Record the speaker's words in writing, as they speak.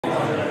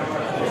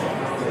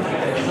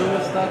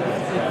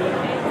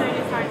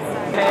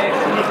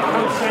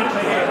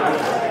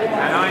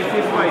And eyes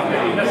this way,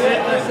 please. That's it.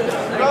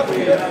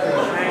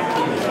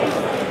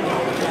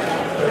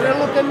 Can you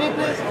look at me,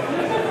 please?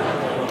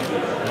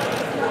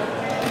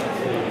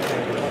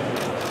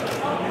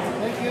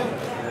 Thank you.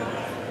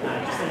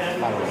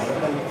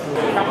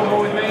 A couple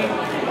more with me.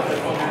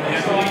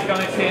 Yeah, so these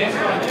guys here.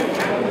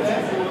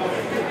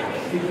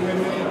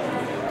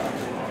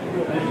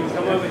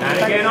 And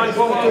again, eyes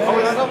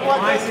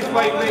this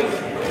way, please.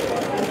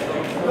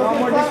 One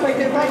more this way,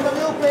 in front of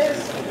you, please.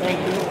 Thank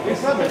you. In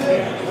front of you.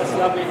 That's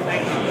lovely,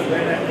 thank you.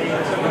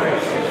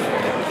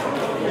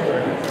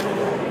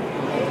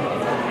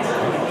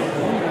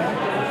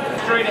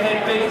 Straight ahead,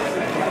 please.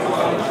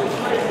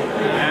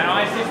 And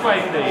eyes this way,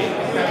 please.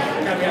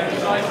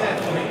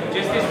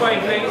 Just this way,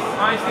 please.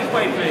 Eyes this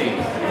way, please.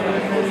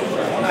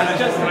 And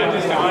just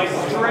eyes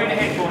straight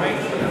ahead for me.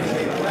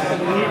 You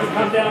need to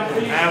come down,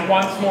 please. And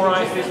once more,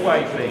 eyes this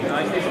way, please.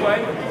 Eyes this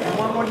way. And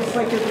one more this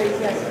way, please.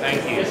 Yes.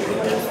 Thank you.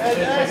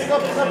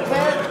 Stop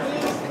there,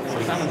 please.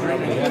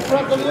 In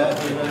front of you.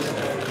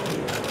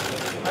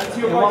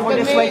 And one more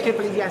this way,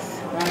 please.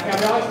 Yes.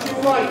 Okay, eyes to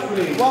your right,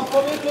 please. One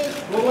for me, please.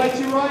 All the way to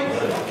your right.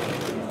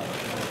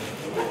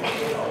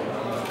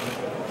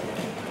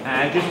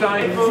 And just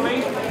eyes for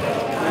me.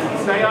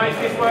 Stay eyes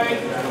this way.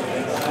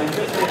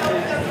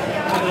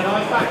 And then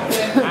eyes back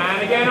there.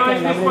 And again,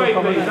 eyes this way,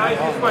 please. Eyes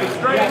this way.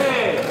 Straight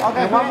ahead.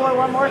 Okay,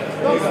 one more.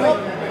 Stop.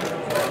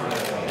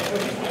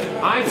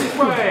 Eyes this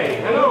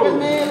way. Hello.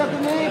 Look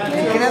at me,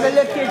 please. Can I have a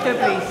look here, too,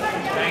 please?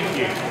 Thank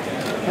you.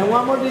 And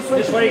one more this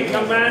way. This way,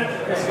 young man.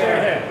 Straight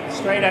ahead.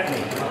 Straight at me.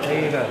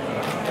 There you go.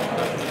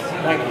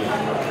 Thank you.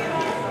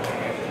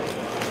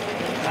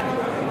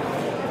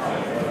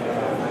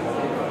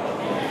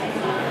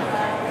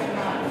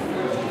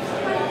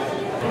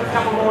 A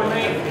couple more with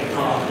me.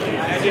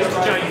 Just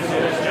James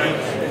here. That's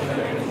James.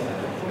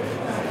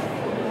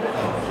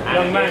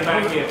 Young man,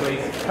 back here,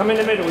 please. Come in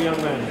the middle,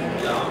 young man.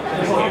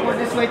 One more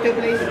this way, too,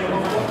 please.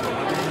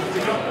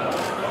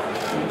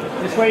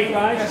 This way,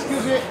 guys.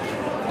 Excuse me.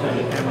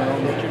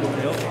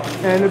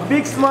 And a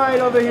big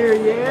smile over here,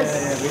 yes.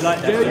 Yeah, we like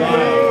that. There you go.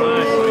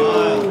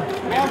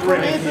 One for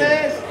me,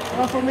 please.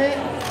 One for me.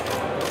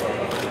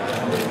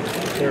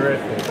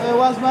 Terrific.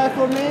 One smile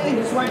for me.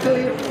 This one to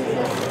you.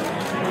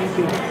 Thank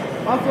you.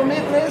 One for me,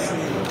 please.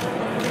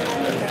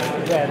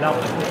 Yeah,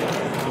 lovely.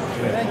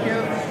 Thank you.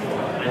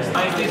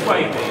 Eyes this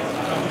way, please.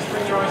 Just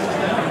bring your eyes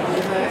down.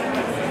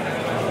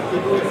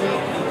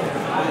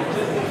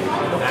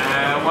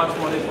 And once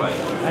more this way.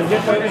 And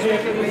just over here,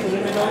 please, in the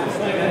middle.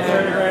 Thank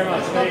you very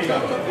much. There you go.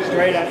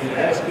 Straight at me.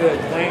 That's good.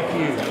 Thank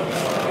you.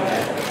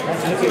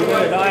 That's looking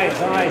good.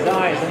 Eyes. I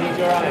need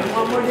your eyes.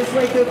 One more this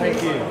way, too, please.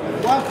 Thank you.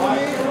 One for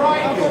me.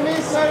 One for me,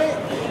 sorry.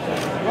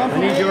 One for I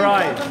need me, your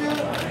eyes.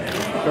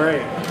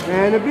 Great.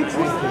 And a big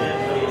smile.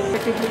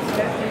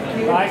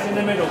 Eyes in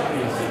the middle,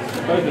 please.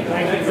 Good.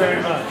 Thank you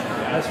very much.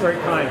 That's very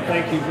kind.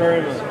 Thank you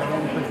very much.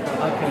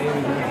 Okay, here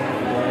we go.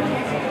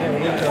 Okay, here we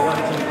go. 1,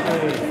 2,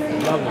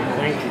 3. Lovely.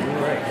 Thank you.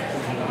 Great.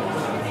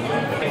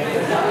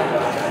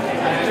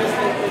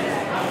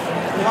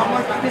 One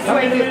more this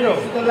way, in the middle.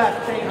 To the left.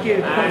 Thank you.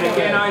 And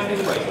again, eyes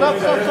this way. Stop. A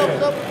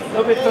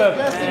little bit further.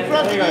 Just in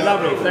front There you of go. you.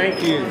 Lovely.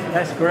 Thank you.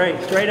 That's great.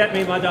 Straight at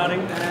me, my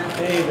darling.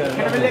 There you go. Can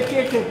I have a look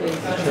here, too, please?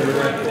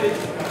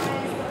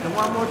 And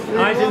one more.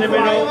 Eyes in the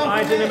middle.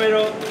 Eyes in the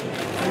middle.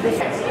 And this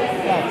yes,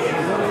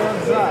 there's only one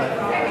side.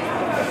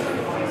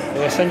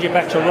 We'll send you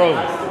back to Rome.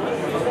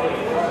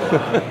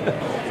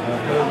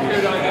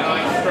 Good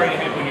eyes straight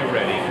ahead when you're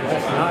ready.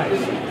 That's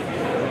nice.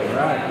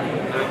 Right.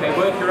 Okay,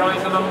 work your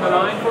eyes along the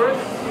line for us.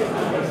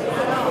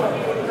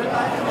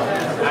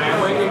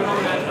 And working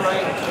on that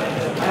great.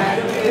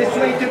 This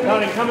way to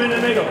Darling, come in the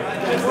middle.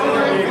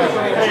 There you go.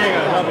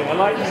 Lovely. I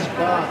like this.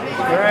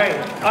 Great.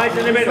 Eyes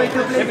in the middle.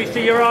 Let me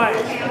see your eyes.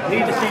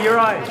 Need to see your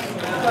eyes.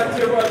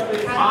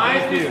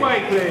 Eyes this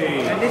way,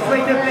 please. And this way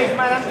to please,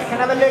 madam. Can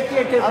I have a look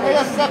here too? I'll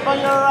get a step on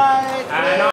your right. And